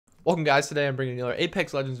Welcome guys, today I'm bringing another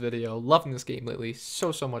Apex Legends video. Loving this game lately,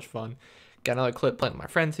 so much fun. Got another clip playing with my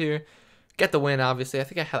friends here. Get the win, obviously. I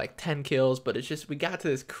think I had like 10 kills, but it's just, we got to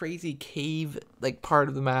this crazy cave like part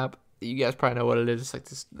of the map. You guys probably know what it is. It's like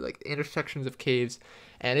this like intersections of caves,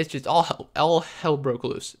 and it's just all hell broke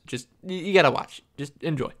loose. Just, you gotta watch. Just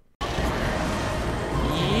enjoy.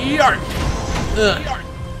 Yark! Ugh.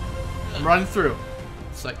 I'm running through.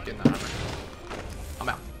 It's like getting the armor. I'm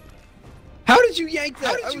out. How did you yank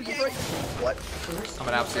that? How did you yank? What? I'm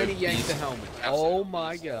an absolute Yank the helmet. Oh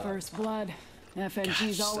my god. First blood.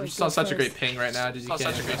 FNG's Gosh, always I'm on such a great first. ping right now. Did you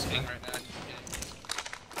catch a great ping right now?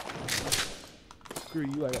 Screw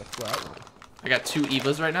you, I got a flat. I got 2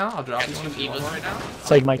 Evas right now. I'll drop these 2 Evas right now. It's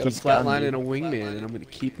like Got a Mikey's flat gun, line dude. and a wingman, and I'm gonna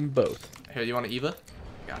keep them both. Here, you want an Eva?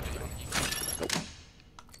 Got you. Nope.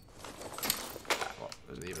 Well,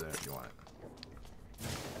 there's an Eva there if you want it.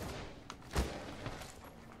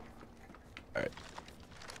 Alright.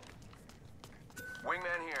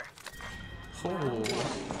 Wingman here. Oh,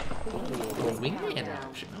 wingman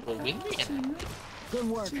action. Oh, wingman action. Good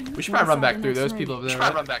work. We should probably run back through those people over there.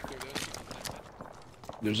 Right?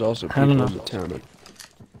 There's also I don't people know. in the town.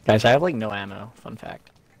 Guys, I have like no ammo. Fun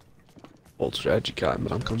fact. Old strategy kind,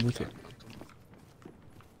 but I'm coming with you.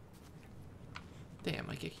 Damn,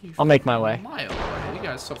 I get you. I'll make my way. Mile away. You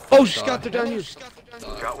guys so Oh, fucked Scott, they're down here.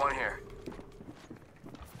 Got one here.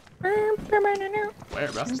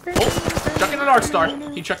 Where, bro? Oh, chucking an arc star.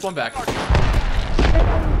 He chucked one back.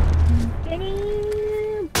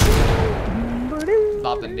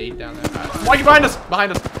 Bob the nade down there. Right. Why are you behind us?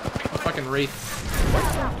 Behind us. A fucking wraith.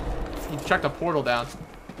 He chucked a portal down.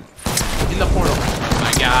 In the portal. Oh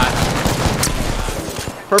my god.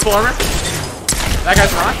 Purple armor. That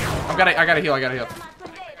guy's rock. I gotta heal.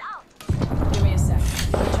 Give me a sec.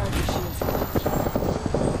 Charge your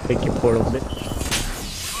shields. Take your portal,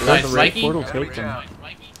 bitch. Nice, Mikey. Portal, take them.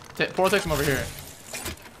 Portal takes him over here.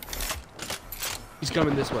 He's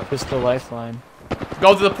coming this way. Just the lifeline.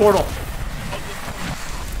 Go to the portal.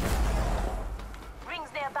 Rings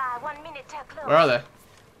nearby, 1 minute till close. Where are they?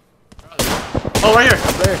 Oh, right here.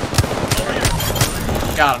 Up there.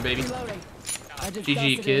 Got him, baby. Reloading. I just GG,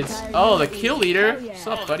 busted an kids. entire Oh, the unit. kill leader. Hell yeah. What's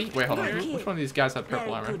up, buddy? Wait, hold on. Which one of these guys have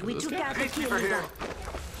purple armor? We This took guy? out the kill leader.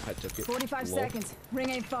 I took it. 45 Lol. seconds. Ring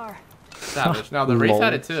ain't far. Savage. Now the Wraith Lol.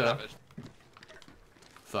 had it too.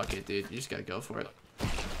 Fuck it, dude. You just gotta go for it.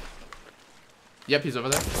 Yep, he's over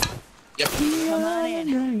there. Yep. Come on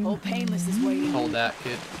in. Old Painless is waiting. Hold that,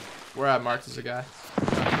 kid. Where I marked as a guy.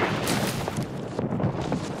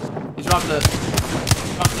 He dropped the.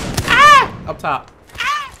 Ah! Up top.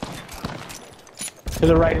 To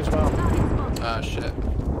the right as well. Oh shit.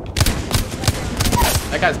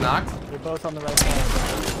 That guy's knocked. They're both on the right side.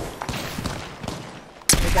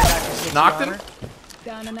 Take that back to 60 Knocked him? armor.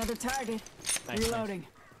 Down another target. Nice, Reloading.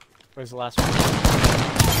 Where's the last one?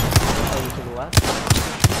 Oh, to the left.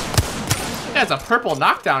 That guy's a purple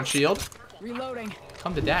knockdown shield. Reloading.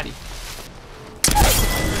 Come to daddy.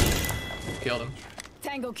 Killed him.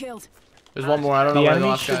 Tango killed. There's one more. I don't know The where the enemy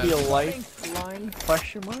last should guy be a is. lifeline?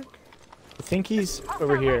 Question mark? I think he's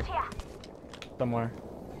over here somewhere.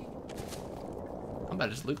 I'm about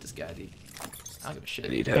to just loot this guy, dude. I don't give a I shit.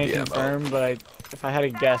 need Can't heavy ammo. confirm, but if I had to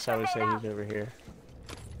guess, I would say he's over here.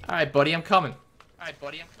 Alright, buddy, I'm coming.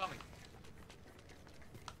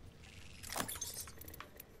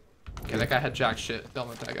 Okay, that guy had jack shit. Don't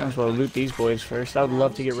let that Might guy. as well loot these boys first. I would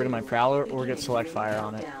love to get rid of my prowler or get select fire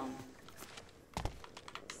on it.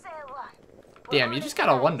 Say one. Damn, you just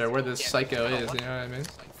gotta wonder where this psycho is, you know what I mean?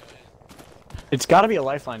 It's got to be a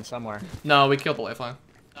lifeline somewhere. No, we killed the lifeline.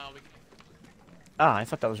 Ah, I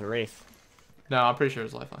thought that was a wraith. No, I'm pretty sure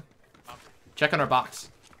it's a lifeline. Check on our box.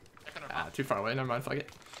 Ah, too far away. Never mind. Fuck it.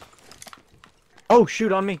 Oh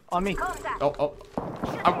shoot! On me! On me! Contact. Oh.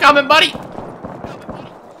 I'm coming, buddy!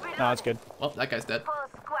 No, it's good. Well, that guy's dead. Full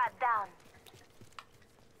squad down.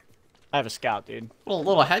 I have a scout, dude.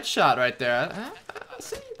 Little headshot right there. I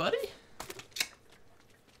see you, buddy.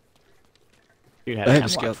 Dude had I a have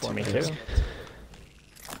a hemlock scout for me too. too.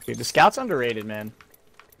 Dude, the scout's underrated, man.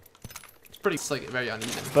 It's pretty, it's like very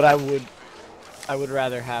uneven. But I would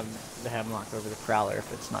rather have the hemlock over the prowler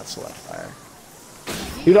if it's not select fire.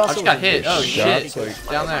 Dude I also just got was a hit. good Oh shot. shit.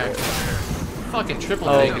 Down there. Fucking triple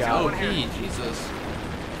Oh, thing is God. OP. Jesus.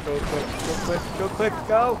 Go quick! Go quick! Go quick!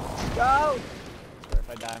 Go! Go! If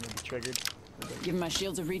I die, I'm gonna be triggered. Give my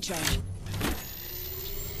shields a recharge.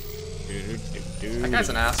 That guy's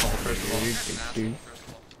an asshole, first of all.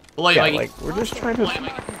 Below you, Yeah, Mikey. like we're just trying to.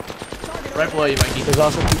 Right below you, Mikey. There's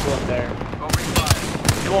also people up there.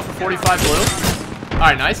 Hit one for 45 blue.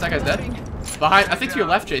 Alright, nice. That guy's dead. Behind, I think to your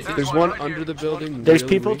left, JT. There's one under the building. There's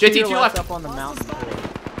really people weak. JT, to your left. up on the mountain. Too.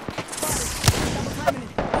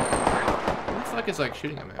 fuck is like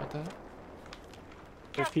shooting at me? What the hell?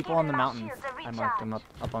 There's people on the mountain. I marked them up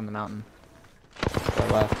on the mountain. To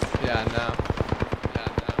the left. Yeah, no.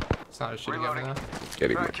 It's not a shooting at me now.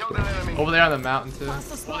 Getting Right, my killed kill. an enemy. Over there on the mountain too.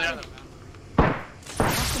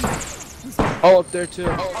 Oh, up there too.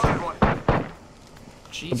 Spotted one. The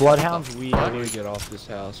Jesus, bloodhound's what the weak. How do we get off this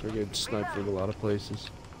house? We're getting sniped from a lot of places.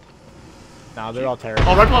 Nah, they're all terrible.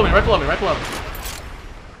 Oh, right below me, right below me, right below me.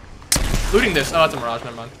 Looting this. Oh, it's a mirage.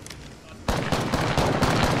 Never mind.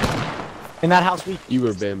 In that house, weak. You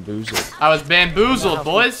were bamboozled. I was bamboozled,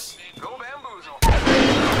 boys. Go bamboozle.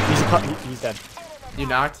 He's dead. You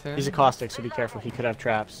knocked him. He's a caustic, so be careful. He could have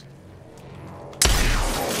traps.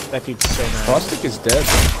 That dude's so nice. Caustic is dead.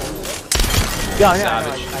 Yeah,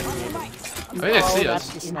 Savage. I think they see that's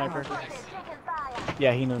us. the sniper.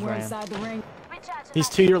 Yeah, he knows We're where I am. inside the ring. He's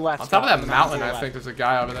to your left. On top of Scott. that mountain, To your I left. think there's a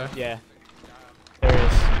guy over there. Yeah. There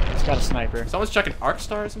is. He's got a sniper. Someone's checking arc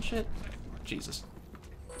stars and shit. Jesus.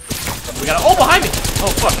 We got a. Oh, behind me!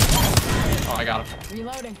 Oh, fuck. Oh, I got him.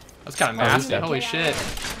 Reloading. That's kind of he's nasty. dead. Holy shit.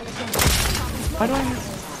 Why do I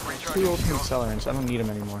have 2 ultimate accelerants? I don't need them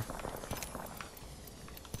anymore.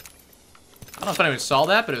 I don't know if anyone saw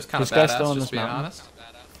that, but it was kind of This guy's still badass, on just this being mountain? honest.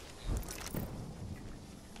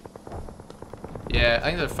 Yeah, I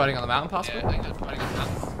think they're fighting on the mountain, possibly. I think they're fighting on the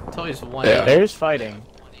mountain. Until he's one. Yeah. There's fighting.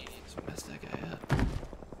 So mess that guy up.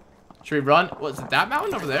 Should we run? Was it that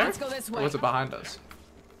mountain over there? Let's go this Or way. was it behind us?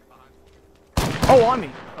 Oh, on me!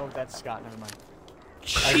 Oh, that's Scott. Never mind.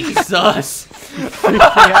 Jesus! Freaked me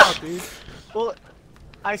out, dude. Well,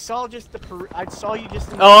 I saw just I saw you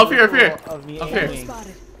just in the Oh, up here, up here. peripheral of me Up here. aiming.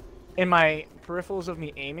 In my peripherals of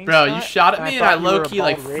me aiming. Bro, you Scott, shot at me and I thought you were low-key a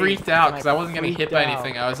like bald rage, freaked out and because I wasn't getting hit freaked by out.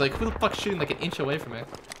 anything. I was like, who the fuck's shooting like an inch away from me?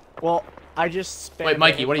 Well, I just spammed Wait,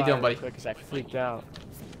 Mikey, the what are you doing, hipfire buddy? Because I freaked out.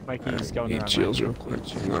 Mikey's going Need around. shields real quick.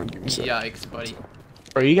 Hang on, give me a sec. Yikes, buddy.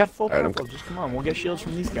 Bro, you got full Alright, I'm purple. Just come on, we'll get shields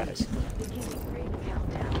from these guys.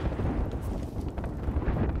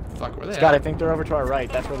 Fuck, where they Scott, I at? think they're over to our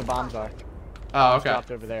right. That's where the bombs are. Oh, okay.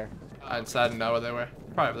 Dropped over there. I didn't know where they were.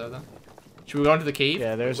 Probably over there then. Should we go into the cave?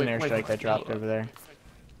 Yeah, there's an Wait, airstrike that dropped over there.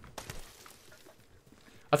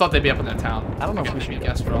 I thought they'd be up in that town. I don't know if we Maybe should go.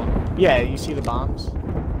 guess wrong. Yeah, you see the bombs?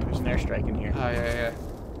 There's an airstrike in here. Oh, yeah.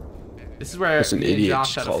 This is where That's an me and idiot.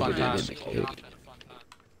 Josh Just had a called fun it time. in the cave.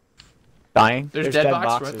 Dying? There's dead box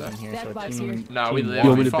boxes right there. in here. Dead So box team, here. No, we team lived. You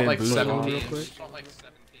one. want me We to fought like bamboozle 7 real teams. quick?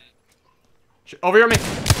 Over here, me.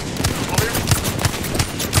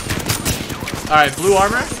 Alright, blue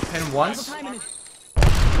armor. Hit him once.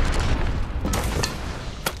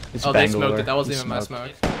 It's Oh, they Bangalore. smoked it. That wasn't He even my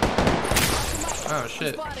smoked. smoke. Oh,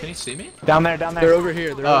 shit. Can you see me? Down there, down there. They're over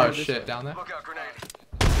here. They're over Oh, this shit. way. Down there? Look out, grenade.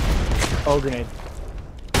 Oh, grenade.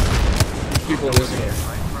 People this way.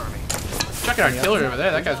 Check out artillery over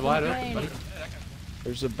there. That guy's wide open, buddy.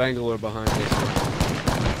 There's a Bangalore behind us.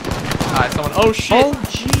 Alright, someone. Oh, shit. Oh,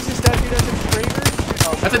 Jesus, that dude has a freighter?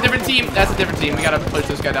 Oh, That's a different team. That's a different team. We gotta push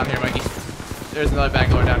this guy down here, Mikey. There's another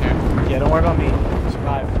Bangalore down here. yeah, don't worry about me.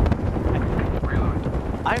 Survive. Reload.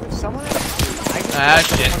 I have someone. Ah,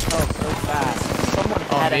 shit. So fast. Someone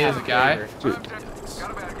Oh, had to me have as a guy? freighter.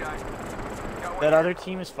 Got a bad guy. Got one That other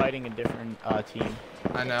team is fighting a different team.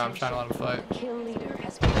 I know. I'm trying to let him fight. Kill leader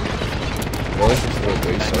has been What? Gonna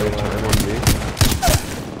waste all your time on me?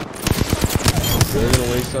 Really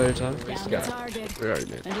gonna waste all your time? Down the Scott, target. where are you,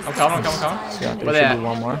 man? I'm coming. Yeah, Where there they should at? be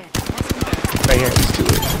one more. Right here. It's too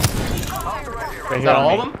late. Right Is here that on all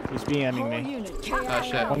me. of them? He's BMing Whole me. unit. Oh,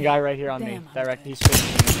 shit. One guy right here on me. Damn. Direct. He's switching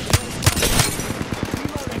me.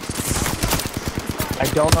 I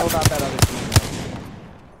don't know about that other team though.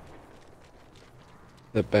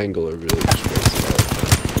 That Bangalore really just wasted all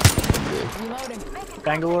your time. Reloading.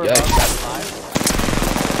 Bangalore. Yeah. above that 5.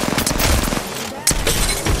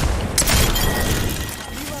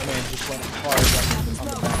 Man, just went hard on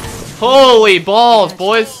the back. Holy balls,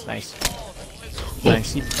 boys. Nice.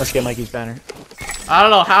 Nice. Let's get Mikey's banner. I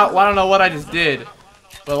don't know how. I don't know what I just did,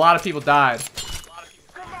 but a lot of people died.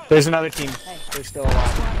 There's another team. They're still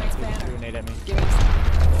alive. They just threw a nade at me.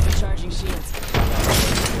 Recharging shields.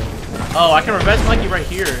 Oh, I can revenge Mikey right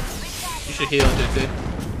here. You should heal, JT.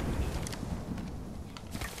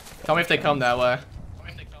 Tell me if they come that way.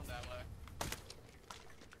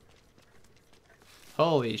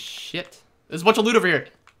 Holy shit. There's a bunch of loot over here.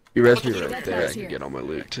 You rest me right there. I can get all my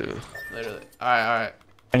loot too. Literally. Alright.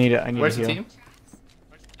 I need to Where's heal. the team?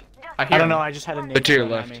 I hear I don't know. them. I just had a nade But to your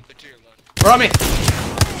thrown at left. me. Where are me?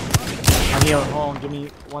 I'm healing. Hold on. Give me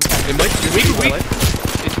 1 second. It might He's weak, he's weak.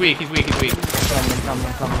 It's weak, he's weak, he's weak. I'm coming.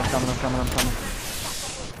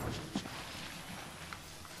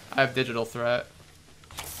 I have digital threat.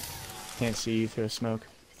 Can't see you through smoke.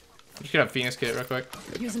 You can have Phoenix kit real quick.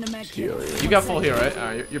 Using a med kit. You got full heal, right?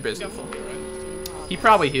 Alright, you're basically full. He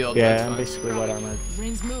probably healed. Yeah, I'm basically what armored.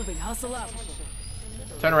 Rings moving. Hustle up.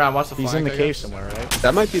 Turn around, watch the He's flank, in the I cave guess. somewhere, right?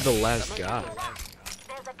 That might be the last guy.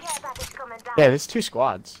 There's a care package coming down. Yeah, there's 2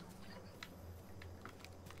 squads.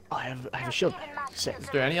 Oh, I have a shield. Sick. Is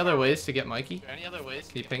there any other ways to get Mikey? Can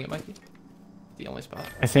you ping it, Mikey? The only spot.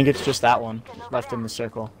 I think it's just that one left in the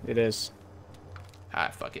circle. It is. Ah,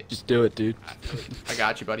 fuck it. Just do it, dude. I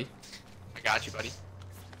got you, buddy. I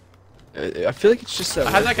feel like it's just that.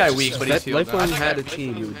 I had that guy weak, but he's If healed now. Lifeline had a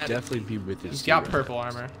team, he would definitely be with his He's team got right purple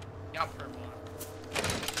armor.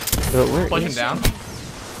 But where Push him is- down.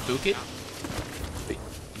 Duke it. now.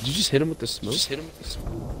 Did you just hit him with the smoke?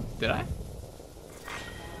 Did I?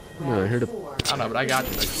 No, I heard a. I don't know, but I got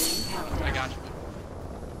you.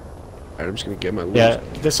 Alright, I'm just gonna get my loot. Yeah,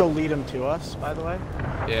 this will lead him to us, by the way.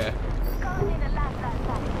 Yeah. Calling in a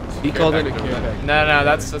last. He called in a No, care. no,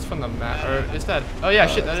 that's from the map. Or is that? Oh yeah,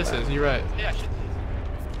 shit, that is his. You're right.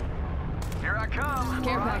 Here I come.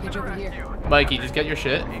 Care package over here. Mikey, just get your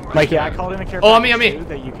shit. Mikey, I called in a care Oh, on me, package on me. too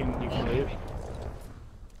that you can loot.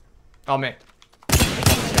 Oh man.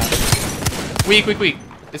 Weak.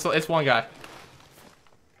 It's one guy.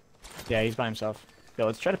 Yeah, he's by himself. Yo,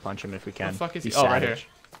 let's try to punch him if we can. Where the fuck is he? He's Oh, right here. savage.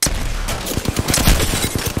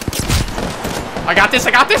 I got this.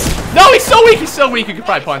 No, he's so weak. You could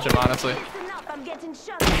probably punch him, honestly. Listen up, I'm getting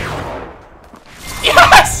shot.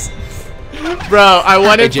 Yes! Bro, I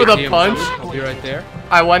went in for the punch. I'll be right there.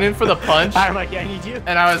 I went in for the punch. I'm like, yeah, I need you.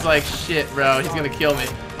 And I was like, shit, bro, he's gonna kill me.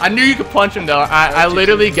 I knew you could punch him, though. I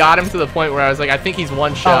literally got him to the point where I was like, I think he's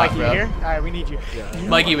one Oh, shot, Mikey, you bro. here? Alright, we need you.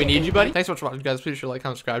 Mikey, we need you, buddy. Thanks so much for watching, guys. Please sure to like,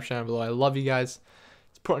 comment, subscribe, share down below. I love you guys.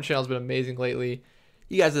 Support on the channel has been amazing lately.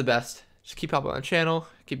 You guys are the best. Just keep helping on the channel.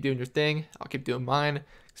 Keep doing your thing. I'll keep doing mine.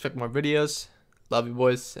 Expect more videos. Love you,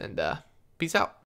 boys. And peace out.